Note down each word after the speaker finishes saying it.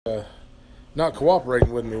not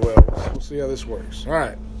cooperating with me well. We'll see how this works. All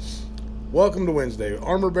right. Welcome to Wednesday.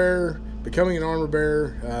 Armor Bearer, becoming an armor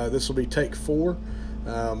bearer. This will be take 4.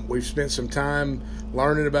 We've spent some time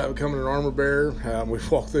learning about becoming an armor bearer.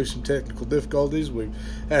 We've walked through some technical difficulties. We've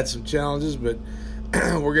had some challenges, but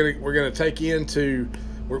we're gonna take into.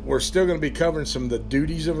 We're still going to be covering some of the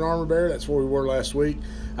duties of an armor bearer. That's where we were last week.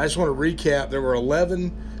 I just want to recap. There were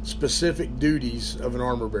 11 specific duties of an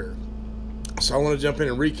armor bearer. So I want to jump in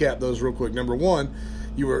and recap those real quick. Number 1,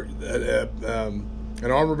 an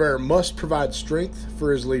armor bearer must provide strength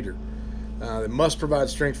for his leader. It must provide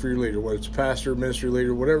strength for your leader, whether it's a pastor, ministry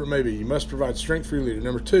leader, whatever it may be. You must provide strength for your leader.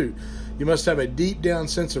 Number 2, you must have a deep down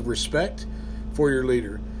sense of respect for your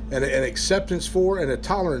leader and an acceptance for and a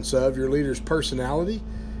tolerance of your leader's personality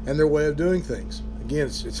and their way of doing things. Again,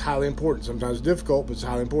 it's highly important. Sometimes difficult, but it's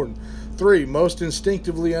highly important. 3, must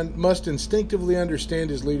instinctively understand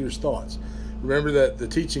his leader's thoughts. Remember that the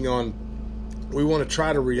teaching on we want to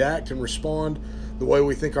try to react and respond the way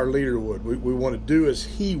we think our leader would. We want to do as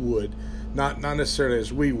he would, not necessarily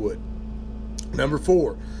as we would. Number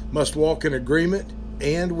 4, must walk in agreement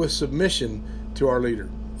and with submission to our leader.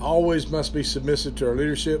 Always must be submissive to our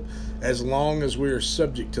leadership as long as we are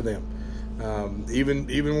subject to them. Even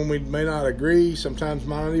when we may not agree, sometimes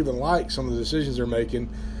might not even like some of the decisions they're making,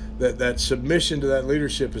 that submission to that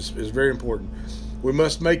leadership is very important. We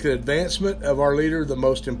must make the advancement of our leader the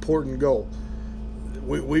most important goal.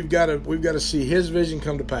 We've got to see his vision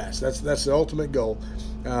come to pass. That's the ultimate goal.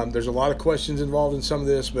 There's a lot of questions involved in some of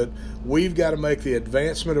this, but we've got to make the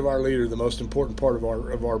advancement of our leader the most important part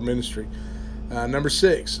of our ministry. Number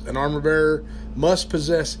 6, an armor bearer must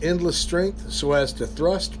possess endless strength so as to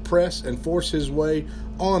thrust, press, and force his way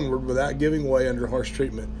onward without giving way under harsh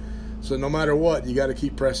treatment. So no matter what, you got to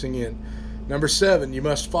keep pressing in. Number 7, you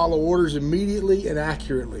must follow orders immediately and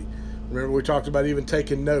accurately. Remember, we talked about even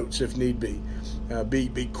taking notes if need be.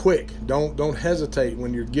 Be quick. Don't hesitate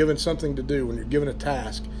when you're given something to do, when you're given a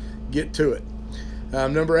task. Get to it.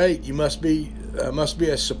 Number 8, you must be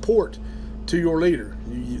a support to your leader.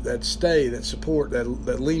 That stay, that support,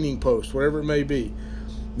 that leaning post, whatever it may be.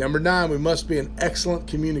 Number 9, we must be an excellent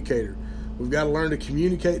communicator. We've got to learn to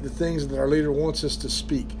communicate the things that our leader wants us to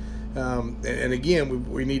speak. And again,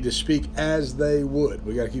 we need to speak as they would.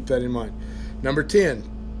 We got to keep that in mind. Number 10,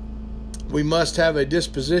 we must have a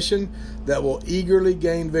disposition that will eagerly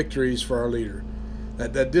gain victories for our leader.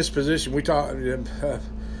 That disposition, we talk, go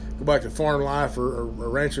back to farm life or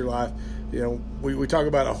rancher life. We talk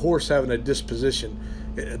about a horse having a disposition.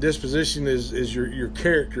 A disposition is your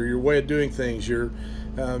character, your way of doing things, your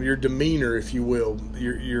demeanor, if you will,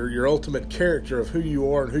 your ultimate character of who you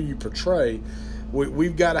are and who you portray.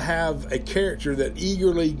 We've got to have a character that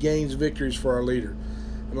eagerly gains victories for our leader.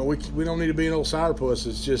 I mean, we don't need to be an old sourpuss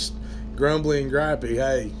that's just grumbly and gripey.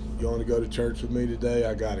 Hey, you want to go to church with me today?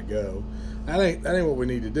 I got to go. That ain't what we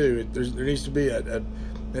need to do. There needs to be an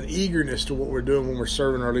eagerness to what we're doing when we're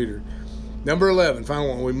serving our leader. Number 11, final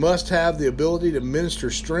one, we must have the ability to minister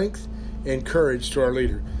strength and courage to our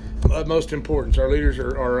leader. Most important, our leaders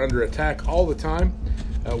are under attack all the time.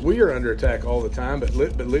 We are under attack all the time, but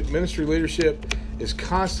ministry leadership is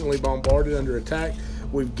constantly bombarded under attack.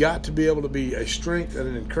 We've got to be able to be a strength and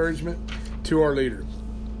an encouragement to our leader.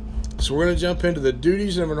 So we're going to jump into the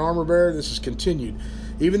duties of an armor bearer. This is continued.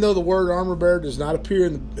 Even though the word armor bearer does not appear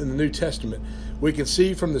in the New Testament, we can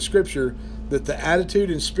see from the Scripture that the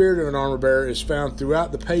attitude and spirit of an armor bearer is found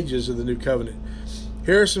throughout the pages of the New Covenant.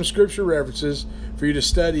 Here are some Scripture references for you to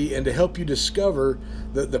study and to help you discover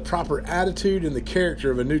the proper attitude and the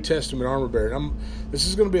character of a New Testament armor bearer. This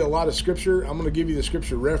is going to be a lot of Scripture. I'm going to give you the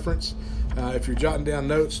Scripture reference. If you're jotting down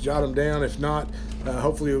notes, jot them down. If not,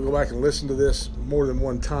 hopefully you'll go back and listen to this more than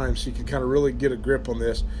one time so you can kind of really get a grip on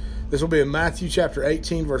this. This will be in Matthew chapter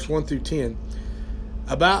 18, verse 1 through 10.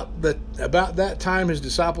 About that time, his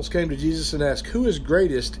disciples came to Jesus and asked, "Who is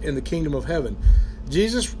greatest in the kingdom of heaven?"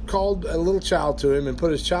 Jesus called a little child to him and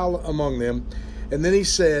put his child among them. And then he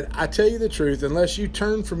said, "I tell you the truth, unless you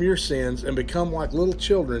turn from your sins and become like little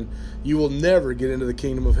children, you will never get into the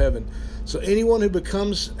kingdom of heaven." So anyone who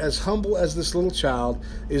becomes as humble as this little child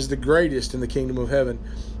is the greatest in the kingdom of heaven.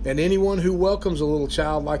 And anyone who welcomes a little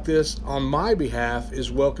child like this on my behalf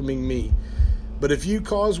is welcoming me. But if you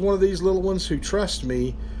cause one of these little ones who trust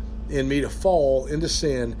me in me to fall into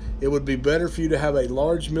sin, it would be better for you to have a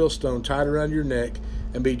large millstone tied around your neck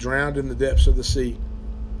and be drowned in the depths of the sea.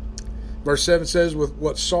 Verse 7 says, "With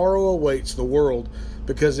what sorrow awaits the world,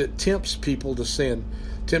 because it tempts people to sin.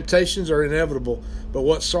 Temptations are inevitable, but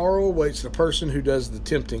what sorrow awaits the person who does the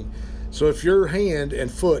tempting. So if your hand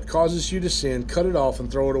and foot causes you to sin, cut it off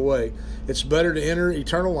and throw it away. It's better to enter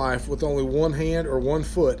eternal life with only one hand or one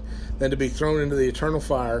foot than to be thrown into the eternal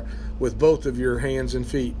fire with both of your hands and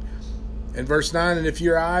feet. And verse 9, and if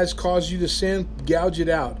your eyes cause you to sin, gouge it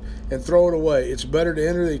out and throw it away. It's better to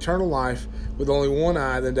enter the eternal life with only one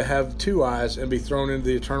eye than to have two eyes and be thrown into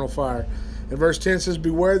the eternal fire. And verse 10 says,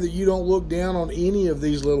 beware that you don't look down on any of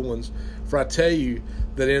these little ones, for I tell you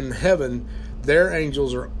that in heaven their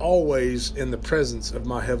angels are always in the presence of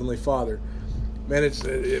my heavenly Father. Man, it's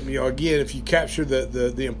again, if you capture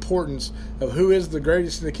the importance of who is the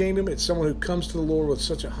greatest in the kingdom, it's someone who comes to the Lord with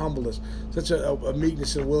such a humbleness, such a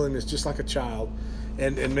meekness and willingness, just like a child.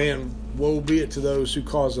 And man, woe be it to those who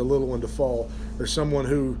cause a little one to fall, or someone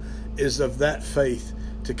who is of that faith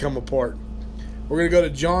to come apart. We're going to go to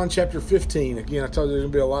John chapter 15. Again, I told you there's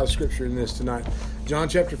going to be a lot of scripture in this tonight. John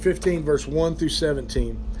chapter 15, verse 1 through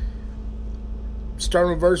 17.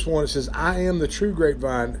 Starting with verse 1, it says, I am the true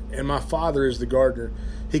grapevine, and my Father is the gardener.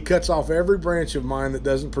 He cuts off every branch of mine that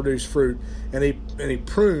doesn't produce fruit, and he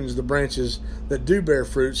prunes the branches that do bear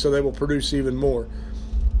fruit, so they will produce even more.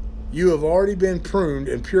 You have already been pruned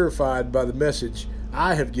and purified by the message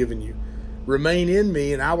I have given you. Remain in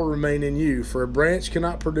me, and I will remain in you. For a branch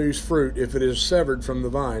cannot produce fruit if it is severed from the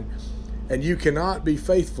vine, and you cannot be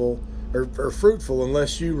faithful or fruitful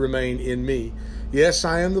unless you remain in me. Yes,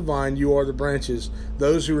 I am the vine, you are the branches.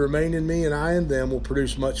 Those who remain in me and I in them will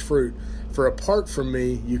produce much fruit. For apart from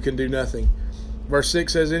me, you can do nothing. Verse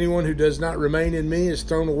 6 says, anyone who does not remain in me is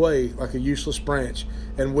thrown away like a useless branch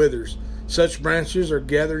and withers. Such branches are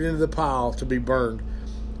gathered into the pile to be burned.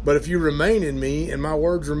 But if you remain in me and my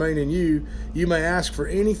words remain in you, you may ask for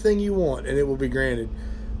anything you want and it will be granted.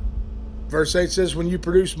 Verse 8 says, when you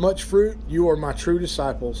produce much fruit, you are my true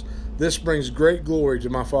disciples. This brings great glory to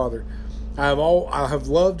my Father. I have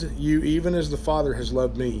loved you even as the Father has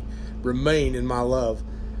loved me. Remain in my love.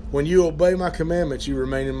 When you obey my commandments, you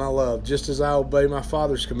remain in my love, just as I obey my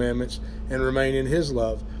Father's commandments and remain in his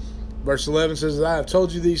love. Verse 11 says, I have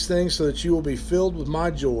told you these things so that you will be filled with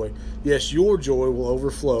my joy. Yes, your joy will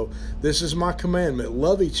overflow. This is my commandment.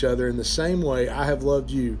 Love each other in the same way I have loved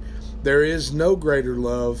you. There is no greater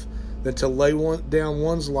love than to lay down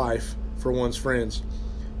one's life for one's friends.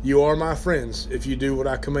 You are my friends if you do what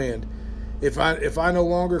I command. If I no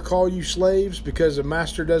longer call you slaves because a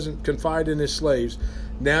master doesn't confide in his slaves,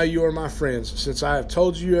 now you are my friends, since I have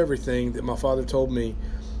told you everything that my Father told me.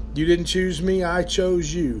 You didn't choose me, I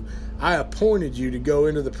chose you. I appointed you to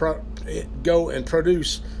go and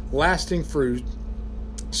produce lasting fruit,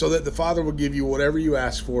 so that the Father will give you whatever you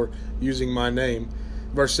ask for using my name.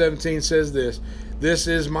 Verse 17 says this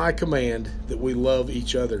is my command, that we love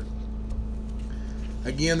each other.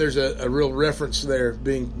 Again, there's a real reference there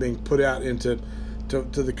being put out into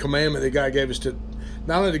the commandment that God gave us to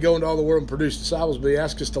not only to go into all the world and produce disciples, but he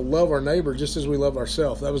asked us to love our neighbor just as we love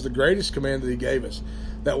ourselves. That was the greatest command that he gave us,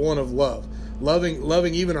 that one of love.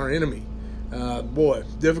 Loving even our enemy.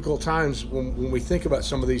 Difficult times when we think about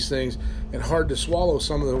some of these things, and hard to swallow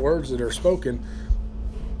some of the words that are spoken.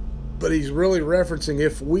 But he's really referencing,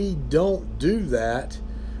 if we don't do that,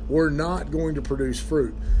 we're not going to produce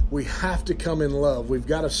fruit. We have to come in love. We've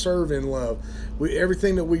got to serve in love.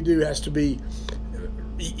 Everything that we do has to be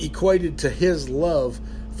equated to his love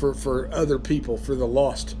for other people, for the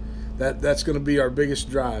lost. That's going to be our biggest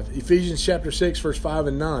drive. Ephesians chapter 6, verse 5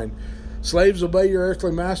 and 9. Slaves, obey your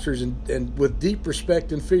earthly masters and with deep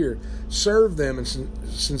respect and fear. Serve them and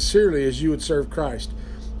sincerely as you would serve Christ.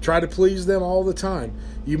 Try to please them all the time.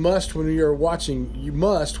 You must when they are watching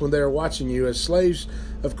you as slaves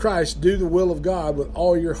of Christ. Do the will of God with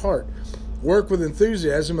all your heart. Work with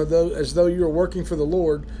enthusiasm as though you are working for the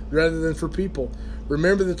Lord rather than for people.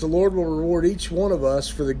 Remember that the Lord will reward each one of us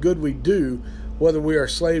for the good we do, whether we are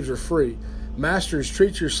slaves or free. Masters,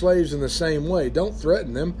 treat your slaves in the same way. Don't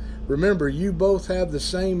threaten them. Remember, you both have the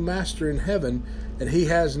same master in heaven, and he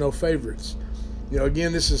has no favorites.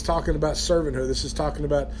 Again, this is talking about servanthood. This is talking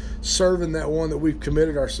about serving that one that we've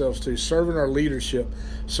committed ourselves to, serving our leadership,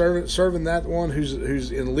 serving that one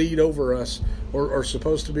who's in lead over us, or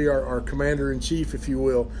supposed to be our commander-in-chief, if you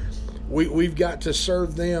will. We've got to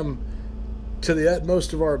serve them to the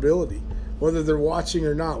utmost of our ability. Whether they're watching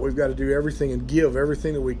or not, we've got to do everything and give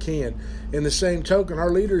everything that we can. In the same token, our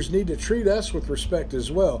leaders need to treat us with respect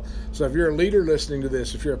as well. So if you're a leader listening to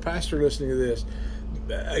this, if you're a pastor listening to this,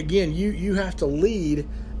 again, you have to lead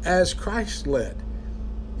as Christ led.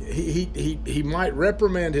 He might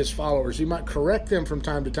reprimand his followers. He might correct them from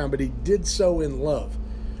time to time, but he did so in love.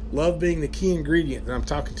 Love being the key ingredient that I'm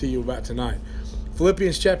talking to you about tonight.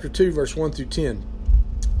 Philippians chapter 2, verse 1 through 10.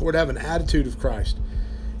 We're to have an attitude of Christ.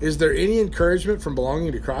 Is there any encouragement from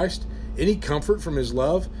belonging to Christ? any comfort from his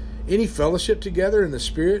love, any fellowship together in the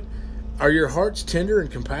Spirit? Are your hearts tender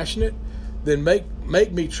and compassionate? Then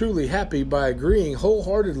make me truly happy by agreeing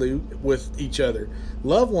wholeheartedly with each other.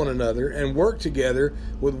 Love one another and work together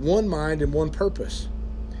with one mind and one purpose.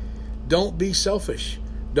 Don't be selfish.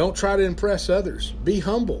 Don't try to impress others. Be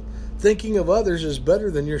humble, thinking of others as better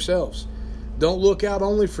than yourselves. Don't look out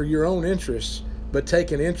only for your own interests, but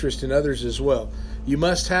take an interest in others as well. You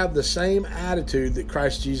must have the same attitude that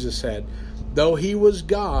Christ Jesus had. Though he was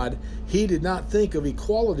God, he did not think of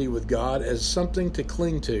equality with God as something to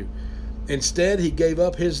cling to. Instead, he gave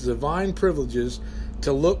up his divine privileges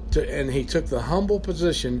and he took the humble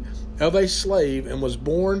position of a slave and was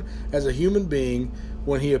born as a human being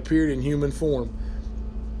when he appeared in human form.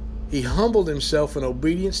 He humbled himself in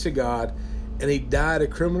obedience to God, and he died a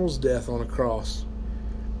criminal's death on a cross.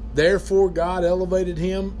 Therefore, God elevated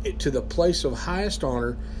him to the place of highest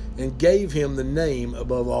honor and gave him the name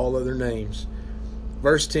above all other names.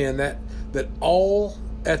 Verse 10, that all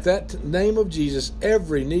at that name of Jesus,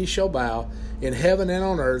 every knee shall bow in heaven and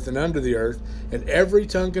on earth and under the earth, and every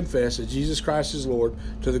tongue confess that Jesus Christ is Lord,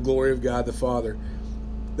 to the glory of God the Father.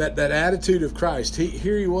 That attitude of Christ,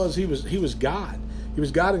 he was God. He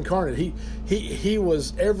was God incarnate. He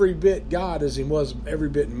was every bit God as he was every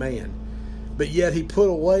bit man. But yet he put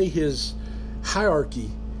away his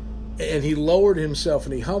hierarchy and he lowered himself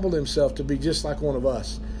and he humbled himself to be just like one of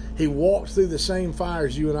us. He walked through the same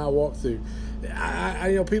fires you and I walked through.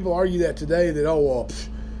 People argue that today that,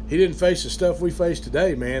 he didn't face the stuff we face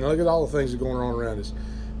today, man. Look at all the things that are going on around us.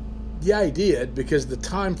 Yeah, he did, because the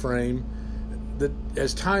time frame, that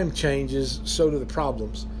as time changes, so do the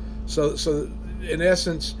problems. So in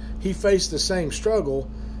essence, he faced the same struggle.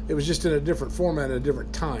 It was just in a different format at a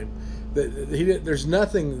different time. There's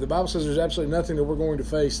nothing. The Bible says there's absolutely nothing that we're going to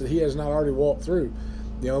face that he has not already walked through.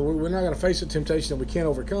 We're not going to face a temptation that we can't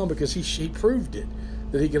overcome, because he proved it,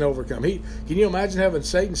 that he can overcome. Can you imagine having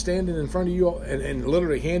Satan standing in front of you and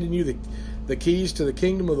literally handing you the keys to the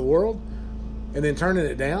kingdom of the world and then turning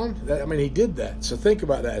it down? He did that. So think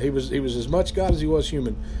about that. He was as much God as he was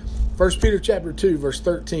human. 1 Peter chapter 2, verse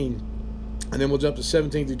 13, and then we'll jump to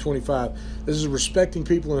 17 through 25. This is respecting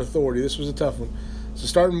people in authority. This was a tough one. So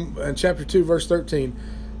starting in chapter 2, verse 13,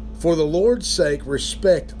 for the Lord's sake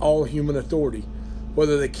respect all human authority,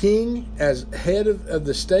 whether the king as head of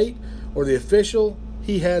the state or the official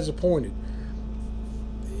he has appointed.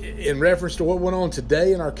 In reference to what went on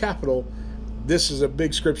today in our capital, this is a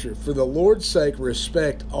big scripture. For the Lord's sake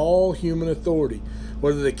respect all human authority,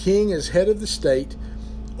 whether the king is head of the state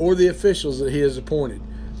or the officials that he has appointed.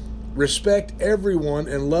 Respect everyone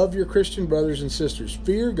and love your Christian brothers and sisters.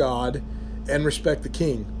 Fear God and respect the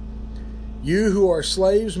king. You who are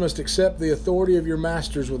slaves must accept the authority of your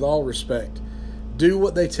masters with all respect. Do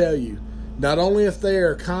what they tell you, not only if they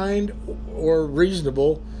are kind or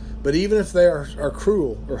reasonable, but even if they are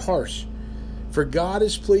cruel or harsh. For God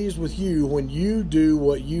is pleased with you when you do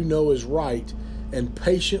what you know is right and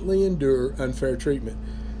patiently endure unfair treatment.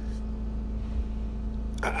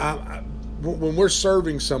 When we're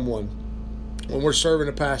serving someone, when we're serving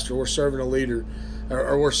a pastor, we're serving a leader,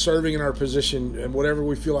 or we're serving in our position and whatever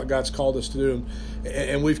we feel like God's called us to do,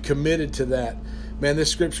 and we've committed to that, man, this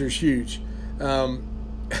scripture is huge.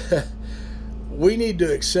 We need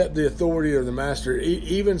to accept the authority of the master,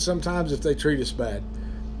 even sometimes if they treat us bad.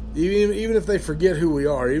 Even if they forget who we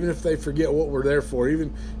are, even if they forget what we're there for,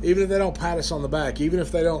 even if they don't pat us on the back, even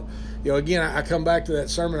if they don't, again, I come back to that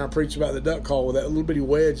sermon I preached about the duck call with that little bitty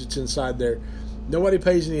wedge that's inside there. Nobody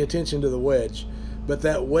pays any attention to the wedge, but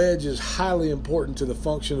that wedge is highly important to the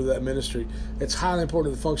function of that ministry. It's highly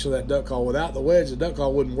important to the function of that duck call. Without the wedge, the duck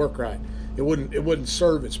call wouldn't work right. It wouldn't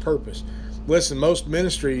serve its purpose. Listen, most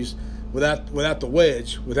ministries, without the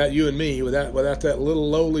wedge, without you and me, without that little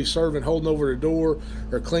lowly servant holding over the door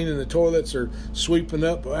or cleaning the toilets or sweeping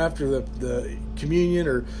up after the communion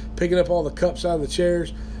or picking up all the cups out of the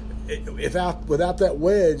chairs, without that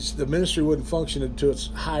wedge, the ministry wouldn't function to its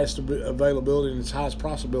highest availability and its highest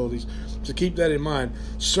possibilities. So keep that in mind.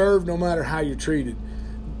 Serve no matter how you're treated,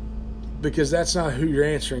 because that's not who you're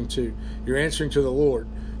answering to. You're answering to the Lord,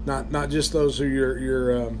 not just those who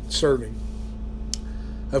you're serving.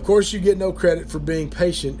 Of course, you get no credit for being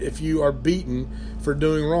patient if you are beaten for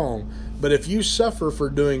doing wrong. But if you suffer for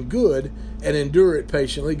doing good and endure it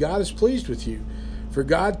patiently, God is pleased with you. For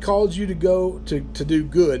God called you to go to do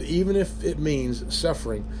good, even if it means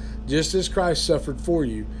suffering, just as Christ suffered for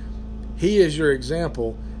you. He is your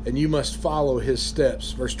example, and you must follow his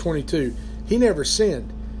steps. Verse 22, he never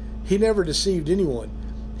sinned. He never deceived anyone.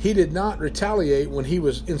 He did not retaliate when he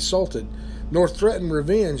was insulted, nor threaten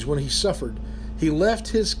revenge when he suffered. He left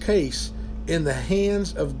his case in the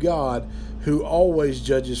hands of God, who always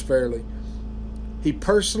judges fairly. He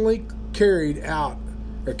personally carried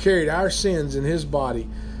our sins in his body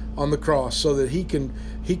on the cross so that he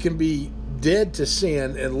can be dead to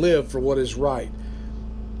sin and live for what is right.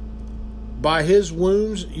 By his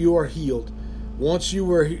wounds you are healed. Once you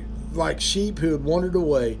were like sheep who had wandered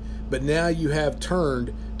away, but now you have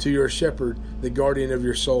turned to your shepherd, the guardian of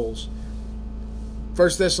your souls. 1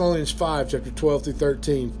 Thessalonians 5, chapter 12 through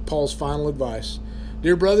 13, Paul's final advice.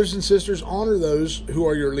 Dear brothers and sisters, honor those who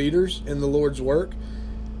are your leaders in the Lord's work.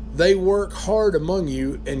 They work hard among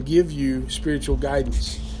you and give you spiritual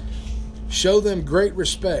guidance. Show them great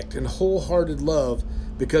respect and wholehearted love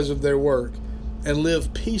because of their work, and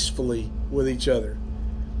live peacefully with each other.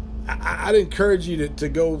 I'd encourage you to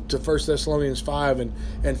go to 1 Thessalonians 5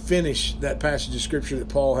 and finish that passage of Scripture that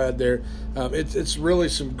Paul had there. It's really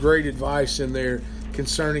some great advice in there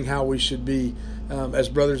concerning how we should be as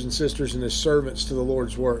brothers and sisters and as servants to the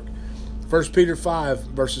Lord's work. 1 Peter 5,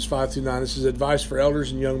 verses 5 through 9, this is advice for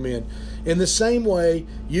elders and young men. In the same way,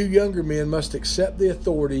 you younger men must accept the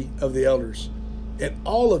authority of the elders. And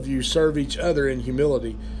all of you serve each other in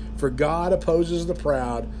humility, for God opposes the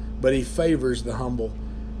proud, but he favors the humble.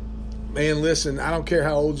 Man, listen, I don't care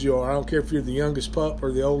how old you are. I don't care if you're the youngest pup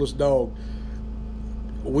or the oldest dog.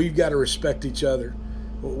 We've got to respect each other.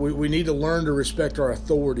 We need to learn to respect our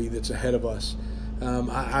authority that's ahead of us.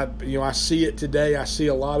 I see it today. I see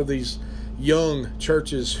a lot of these young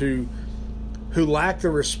churches who lack the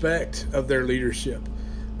respect of their leadership.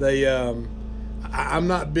 I'm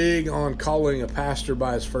not big on calling a pastor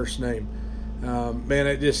by his first name. Man,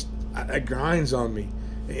 it grinds on me.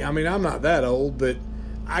 I mean, I'm not that old, but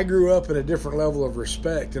I grew up in a different level of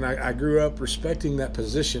respect, and I grew up respecting that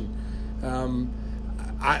position.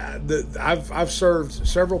 I've served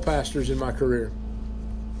several pastors in my career,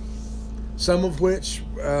 some of which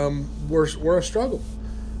were a struggle.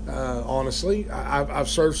 Honestly, I've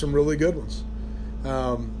served some really good ones.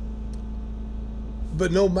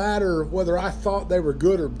 But no matter whether I thought they were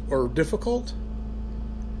good or difficult,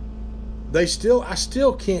 I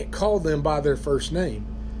still can't call them by their first name.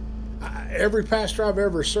 Every pastor I've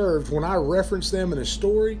ever served, when I reference them in a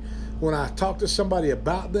story, when I talk to somebody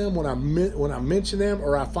about them, when I mention them,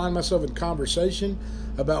 or I find myself in conversation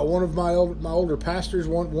about one of my older pastors,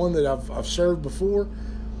 one that I've served before,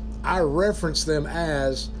 I reference them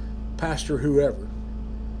as Pastor whoever.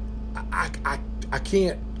 I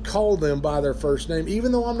can't call them by their first name.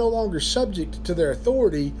 Even though I'm no longer subject to their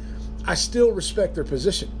authority, I still respect their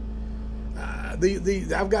position.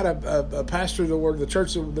 I've got a pastor of the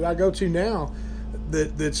church that I go to now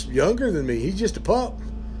that's younger than me. He's just a pup.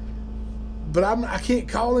 But I can't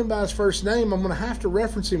call him by his first name. I'm going to have to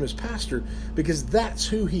reference him as pastor because that's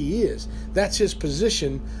who he is. That's his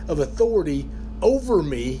position of authority over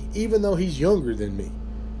me, even though he's younger than me.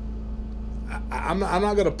 I'm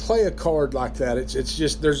not going to play a card like that. It's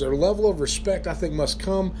just there's a level of respect I think must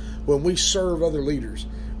come when we serve other leaders.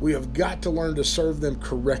 We have got to learn to serve them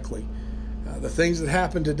correctly. The things that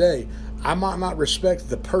happen today, I might not respect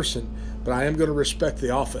the person, but I am going to respect the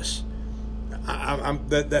office.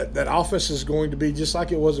 That office is going to be just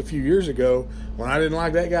like it was a few years ago when I didn't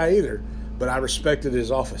like that guy either, but I respected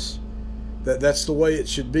his office. That's the way it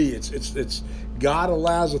should be. It's God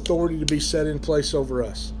allows authority to be set in place over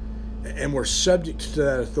us, and we're subject to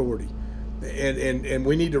that authority, and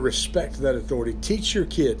we need to respect that authority. Teach your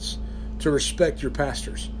kids to respect your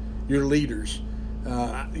pastors, your leaders.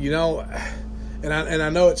 And I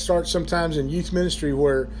know it starts sometimes in youth ministry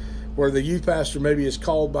where the youth pastor maybe is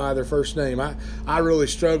called by their first name. I really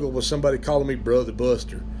struggle with somebody calling me Brother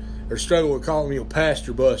Buster, or struggle with calling me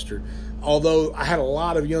Pastor Buster. Although I had a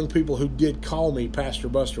lot of young people who did call me Pastor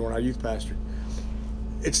Buster when I youth pastored.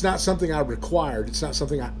 It's not something I required. It's not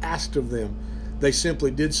something I asked of them. They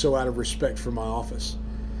simply did so out of respect for my office.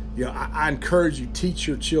 I encourage you, teach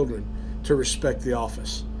your children to respect the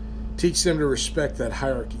office. Teach them to respect that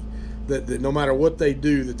hierarchy. That no matter what they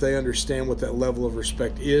do, that they understand what that level of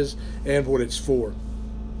respect is and what it's for.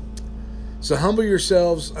 So humble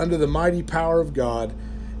yourselves under the mighty power of God,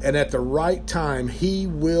 and at the right time He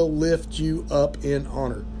will lift you up in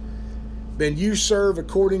honor. Then you serve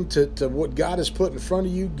according to what God has put in front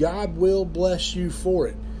of you. God will bless you for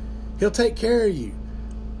it. He'll take care of you.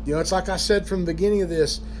 It's like I said from the beginning of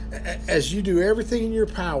this, as you do everything in your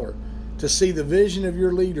power to see the vision of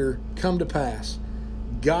your leader come to pass,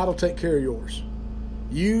 God will take care of yours.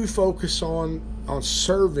 You focus on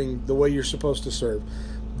serving the way you're supposed to serve.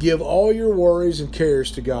 Give all your worries and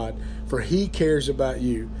cares to God, for He cares about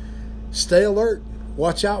you. Stay alert.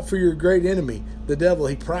 Watch out for your great enemy, the devil.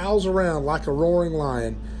 He prowls around like a roaring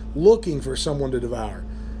lion, looking for someone to devour.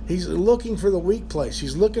 He's looking for the weak place.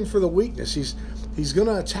 He's looking for the weakness. He's going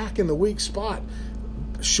to attack in the weak spot.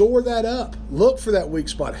 Shore that up. Look for that weak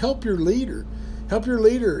spot. Help your leader.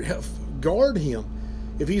 Guard him.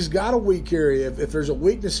 If he's got a weak area, if there's a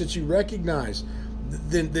weakness that you recognize,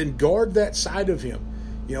 then guard that side of him.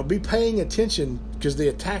 Be paying attention, because the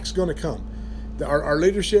attack's going to come. Our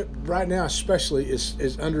leadership right now especially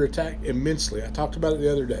is under attack immensely. I talked about it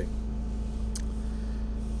the other day.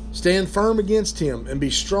 Stand firm against him and be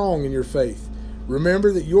strong in your faith.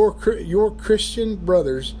 Remember that your Christian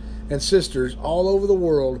brothers and sisters all over the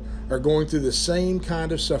world are going through the same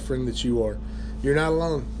kind of suffering that you are. You're not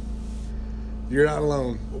alone. You're not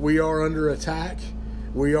alone. We are under attack.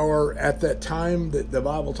 We are at that time that the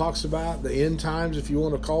Bible talks about, the end times, if you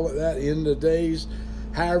want to call it that, end of days,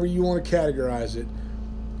 however you want to categorize it.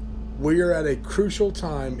 We are at a crucial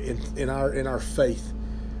time in our faith.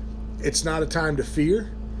 It's not a time to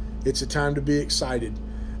fear. It's a time to be excited.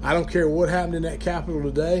 I don't care what happened in that Capitol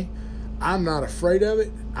today. I'm not afraid of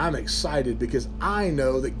it. I'm excited because I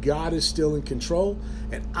know that God is still in control,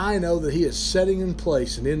 and I know that He is setting in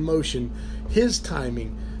place and in motion His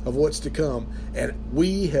timing of what's to come. And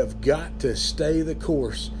we have got to stay the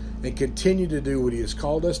course and continue to do what He has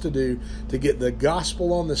called us to do, to get the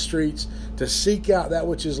gospel on the streets, to seek out that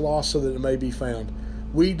which is lost so that it may be found.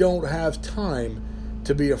 We don't have time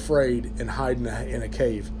to be afraid and hide in a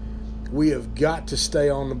cave. We have got to stay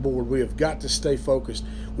on the board. We have got to stay focused.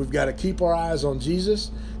 We've got to keep our eyes on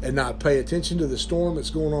Jesus and not pay attention to the storm that's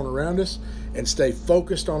going on around us, and stay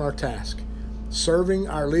focused on our task. Serving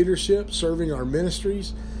our leadership, serving our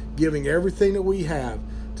ministries, giving everything that we have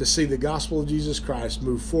to see the gospel of Jesus Christ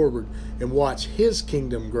move forward and watch His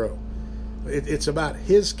kingdom grow. It's about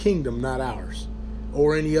His kingdom, not ours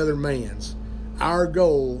or any other man's. Our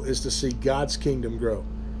goal is to see God's kingdom grow.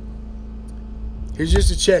 Here's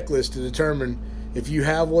just a checklist to determine if you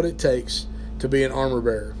have what it takes to be an armor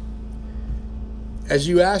bearer. As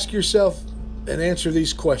you ask yourself and answer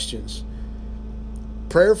these questions,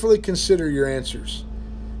 prayerfully consider your answers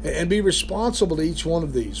and be responsible to each one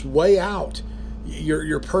of these. Weigh out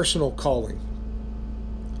your personal calling.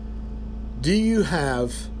 Do you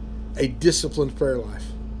have a disciplined prayer life?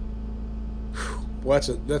 Well,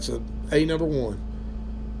 that's a number one.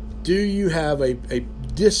 Do you have a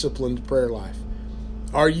disciplined prayer life?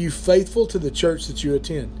 Are you faithful to the church that you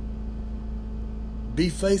attend? Be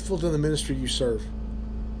faithful to the ministry you serve.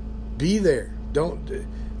 Be there.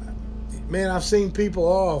 Man, I've seen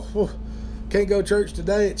people, can't go to church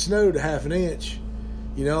today. It snowed a half an inch.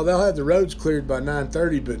 They'll have the roads cleared by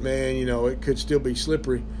 9:30, but man, it could still be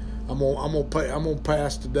slippery. I'm gonna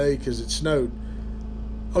pass today because it snowed.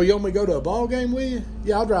 Oh, you want me to go to a ball game with you?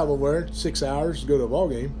 Yeah, I'll drive over there 6 hours to go to a ball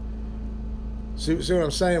game. See what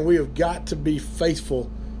I'm saying? We have got to be faithful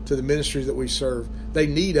to the ministries that we serve. They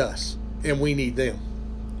need us, and we need them.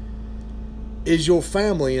 Is your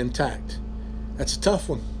family intact? That's a tough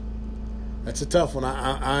one.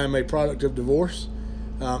 I am a product of divorce.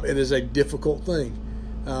 It is a difficult thing.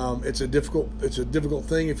 It's a difficult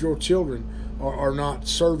thing if your children are not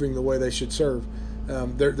serving the way they should serve.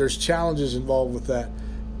 There's challenges involved with that.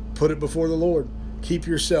 Put it before the Lord. Keep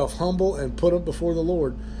yourself humble and put it before the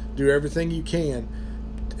Lord. Do everything you can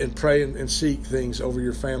and pray and seek things over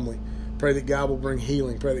your family. Pray that God will bring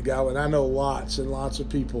healing. Pray that God will, and I know lots and lots of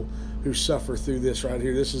people who suffer through this right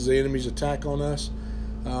here. This is the enemy's attack on us.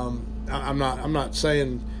 I'm not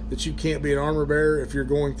saying that you can't be an armor bearer if you're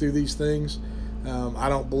going through these things. I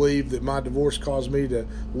don't believe that my divorce caused me to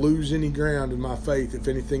lose any ground in my faith. If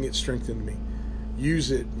anything, it strengthened me.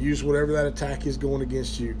 Use it. Use whatever that attack is going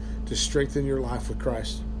against you to strengthen your life with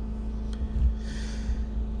Christ.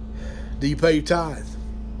 Do you pay your tithe?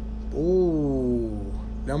 Oh,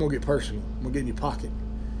 now I'm going to get personal. I'm going to get in your pocket.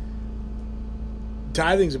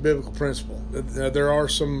 Tithing is a biblical principle. There are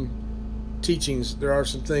some teachings, there are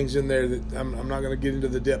some things in there that I'm not going to get into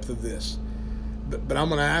the depth of this. But I'm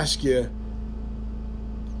going to ask you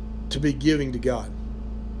to be giving to God,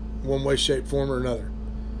 one way, shape, form, or another.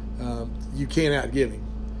 You can't outgive Him.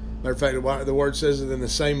 Matter of fact, the Word says that in the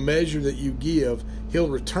same measure that you give, He'll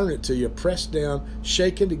return it to you, pressed down,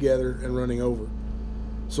 shaken together, and running over.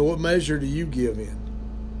 So what measure do you give in?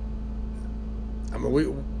 I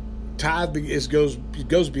mean, tithe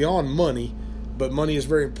goes beyond money, but money is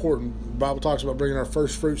very important. The Bible talks about bringing our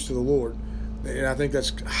first fruits to the Lord, and I think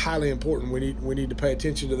that's highly important. We need to pay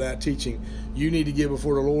attention to that teaching. You need to give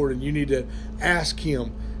before the Lord, and you need to ask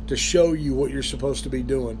Him to show you what you're supposed to be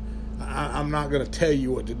doing. I'm not going to tell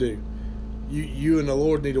you what to do. You and the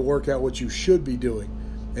Lord need to work out what you should be doing.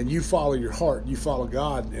 And you follow your heart. You follow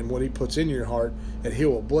God and what He puts in your heart, and He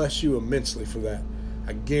will bless you immensely for that.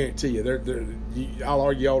 I guarantee you. I'll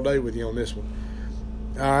argue all day with you on this one.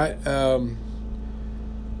 All right.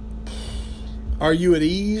 Are you at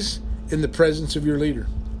ease in the presence of your leader?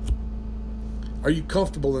 Are you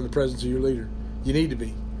comfortable in the presence of your leader? You need to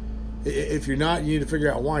be. If you're not, you need to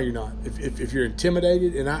figure out why you're not. If you're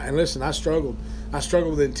intimidated, and listen, I struggled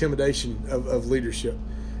with the intimidation of leadership.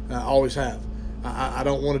 I always have. I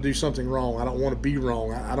don't want to do something wrong. I don't want to be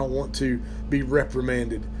wrong. I don't want to be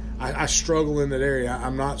reprimanded. I struggle in that area.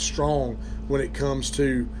 I'm not strong when it comes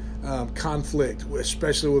to conflict,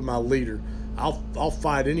 especially with my leader. I'll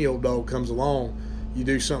fight any old dog comes along. You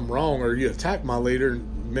do something wrong or you attack my leader,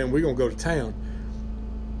 man, we're going to go to town.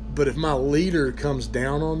 But if my leader comes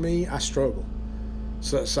down on me, I struggle.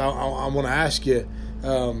 So I want to ask you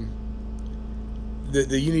that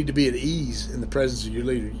you need to be at ease in the presence of your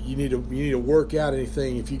leader. You need to work out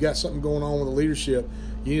anything. If you got something going on with the leadership,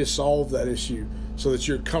 you need to solve that issue so that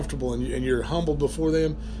you're comfortable and you're humbled before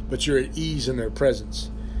them, but you're at ease in their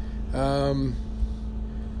presence. Are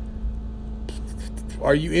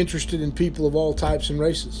you interested in people of all types and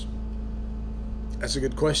races? That's a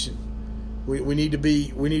good question. We need to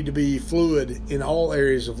be fluid in all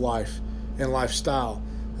areas of life and lifestyle.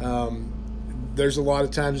 There's a lot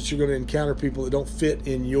of times that you're going to encounter people that don't fit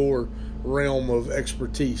in your realm of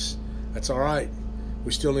expertise. That's all right.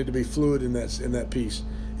 We still need to be fluid in that piece.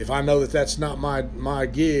 If I know that that's not my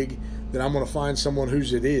gig, then I'm going to find someone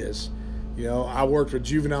whose it is. You know, I worked with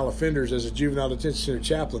juvenile offenders as a juvenile detention center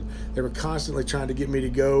chaplain. They were constantly trying to get me to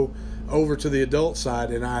go over to the adult side,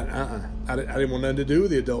 and I didn't want nothing to do with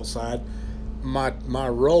the adult side. My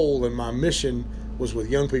role and my mission was with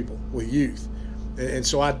young people, with youth, and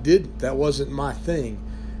so I didn't. That wasn't my thing.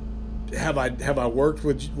 Have I worked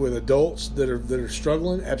with adults that are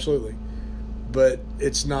struggling? Absolutely, but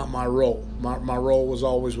it's not my role. My role was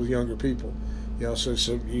always with younger people. You know, so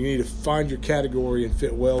you need to find your category and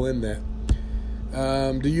fit well in that.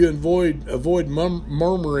 Do you avoid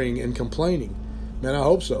murmuring and complaining? Man, I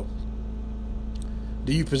hope so.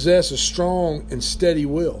 Do you possess a strong and steady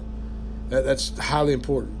will? That's highly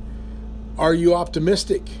important. Are you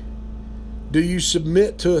optimistic? Do you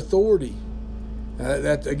submit to authority?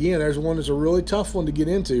 That again, there's one that's a really tough one to get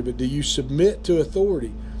into, but do you submit to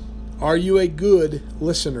authority? Are you a good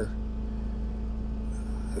listener?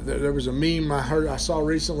 There was a meme I saw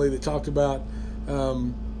recently that talked about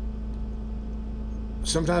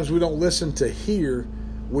sometimes we don't listen to hear,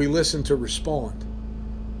 we listen to respond.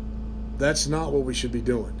 That's not what we should be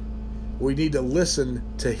doing. We need to listen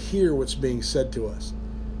to hear what's being said to us.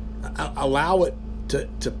 Allow it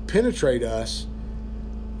to penetrate us,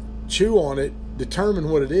 chew on it, determine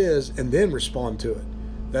what it is, and then respond to it.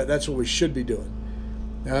 That's what we should be doing.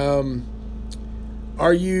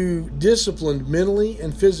 Are you disciplined mentally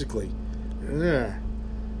and physically?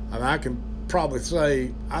 I can probably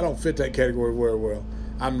say I don't fit that category very well.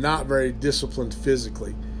 I'm not very disciplined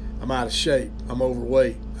physically. I'm out of shape. I'm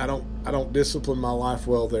overweight. I don't discipline my life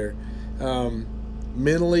well there.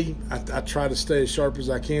 Mentally, I try to stay as sharp as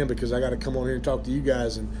I can because I got to come on here and talk to you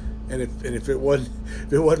guys. And if it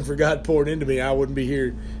wasn't for God pouring into me, I wouldn't be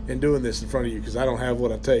here and doing this in front of you because I don't have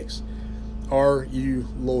what it takes. Are you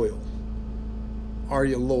loyal? Are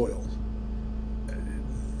you loyal?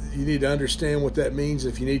 You need to understand what that means.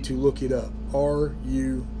 If you need to, look it up. Are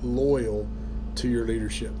you loyal to your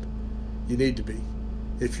leadership? You need to be.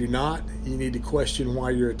 If you're not, you need to question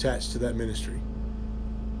why you're attached to that ministry.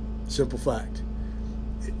 Simple fact.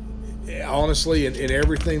 Honestly, in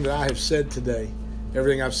everything that I have said today,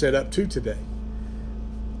 everything I've said up to today,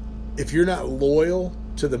 if you're not loyal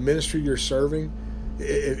to the ministry you're serving,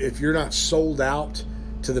 if you're not sold out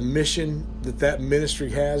to the mission that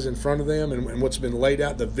ministry has in front of them and what's been laid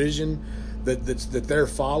out, the vision that they're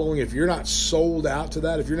following, if you're not sold out to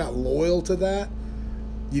that, if you're not loyal to that,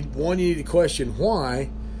 you need to question why,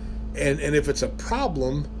 and if it's a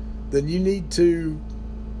problem, then you need to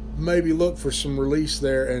maybe look for some release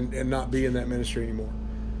there and not be in that ministry anymore.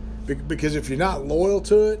 Because if you're not loyal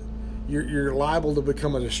to it, you're liable to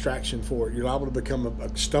become a distraction for it. You're liable to become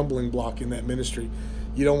a stumbling block in that ministry.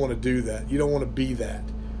 You don't want to do that. You don't want to be that.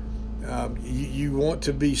 You want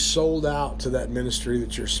to be sold out to that ministry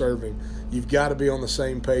that you're serving. You've got to be on the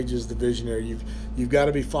same page as the visionary. You've got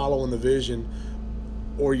to be following the vision,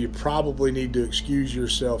 or you probably need to excuse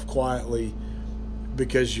yourself quietly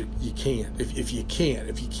because you can't. If you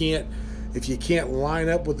can't line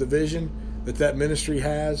up with the vision that ministry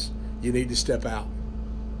has, you need to step out.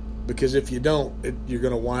 Because if you don't, you're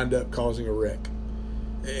going to wind up causing a wreck.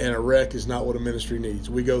 And a wreck is not what a ministry needs.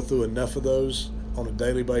 We go through enough of those on a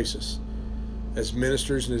daily basis. As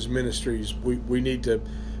ministers and as ministries, we need to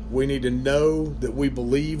know that we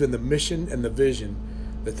believe in the mission and the vision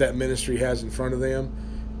that ministry has in front of them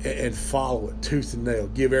and follow it tooth and nail.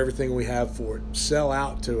 Give everything we have for it. Sell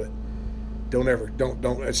out to it. Don't.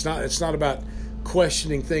 It's not about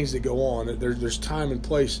questioning things that go on. There's time and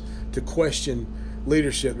place to question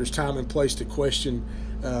leadership. There's time and place to question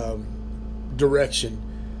direction.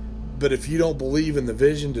 But if you don't believe in the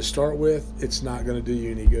vision to start with, it's not going to do you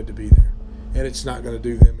any good to be there. And it's not going to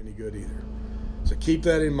do them any good either. So keep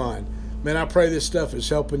that in mind. Man, I pray this stuff is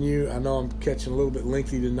helping you. I know I'm catching a little bit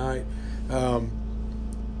lengthy tonight.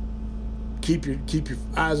 Keep your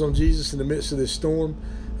eyes on Jesus in the midst of this storm.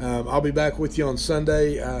 I'll be back with you on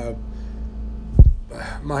Sunday.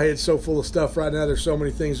 My head's so full of stuff right now. There's so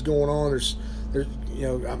many things going on. There's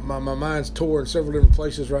my mind's tore in several different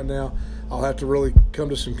places right now. I'll have to really come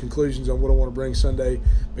to some conclusions on what I want to bring Sunday.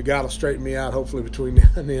 But God will straighten me out hopefully between now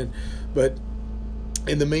and then. But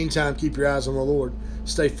in the meantime, keep your eyes on the Lord.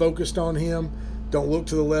 Stay focused on Him. Don't look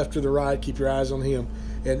to the left or the right. Keep your eyes on Him.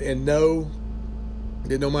 And know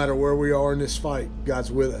that no matter where we are in this fight, God's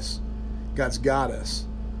with us. God's got us.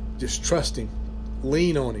 Just trust Him.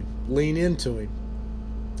 Lean on Him. Lean into Him.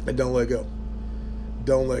 And don't let go.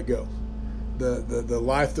 Don't let go. The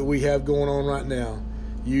life that we have going on right now,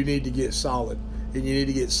 you need to get solid. And you need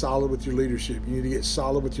to get solid with your leadership. You need to get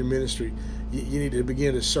solid with your ministry. You need to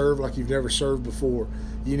begin to serve like you've never served before.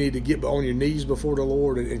 You need to get on your knees before the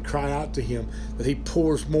Lord and cry out to Him that He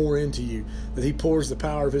pours more into you, that He pours the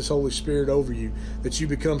power of His Holy Spirit over you, that you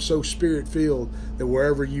become so Spirit-filled that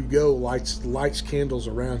wherever you go, lights candles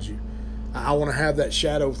around you. I want to have that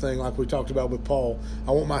shadow thing like we talked about with Paul.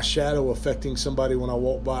 I want my shadow affecting somebody when I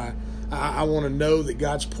walk by. I want to know that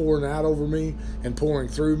God's pouring out over me and pouring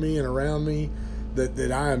through me and around me,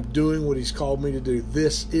 that I am doing what He's called me to do.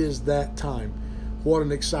 This is that time. What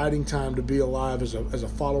an exciting time to be alive as a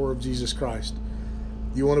follower of Jesus Christ.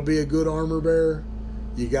 You want to be a good armor bearer?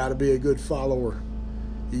 You got to be a good follower.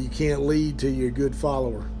 You can't lead till you're a good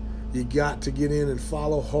follower. You got to get in and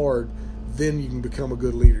follow hard. Then you can become a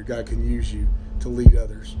good leader. God can use you to lead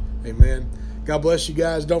others. Amen. God bless you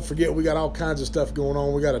guys. Don't forget, we got all kinds of stuff going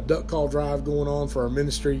on. We got a duck call drive going on for our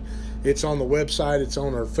ministry. It's on the website. It's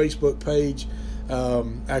on our Facebook page.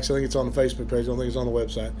 Actually, I think it's on the Facebook page. I don't think it's on the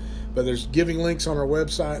website. But there's giving links on our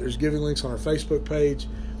website. There's giving links on our Facebook page.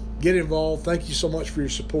 Get involved. Thank you so much for your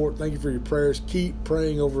support. Thank you for your prayers. Keep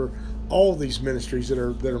praying over all these ministries that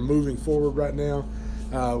are moving forward right now.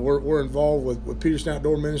 We're involved with Peterson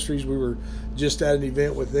Outdoor Ministries. We were just at an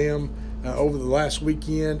event with them over the last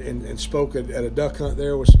weekend and spoke at a duck hunt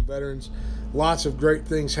there with some veterans. Lots of great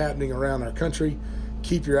things happening around our country.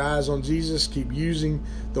 Keep your eyes on Jesus. Keep using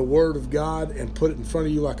the Word of God and put it in front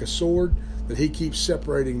of you like a sword that He keeps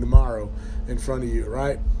separating the marrow in front of you,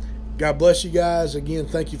 right? God bless you guys. Again,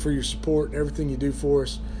 thank you for your support and everything you do for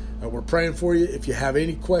us. We're praying for you. If you have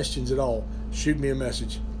any questions at all, shoot me a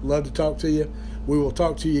message. Love to talk to you. We will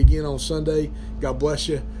talk to you again on Sunday. God bless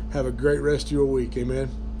you. Have a great rest of your week. Amen.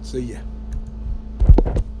 See ya.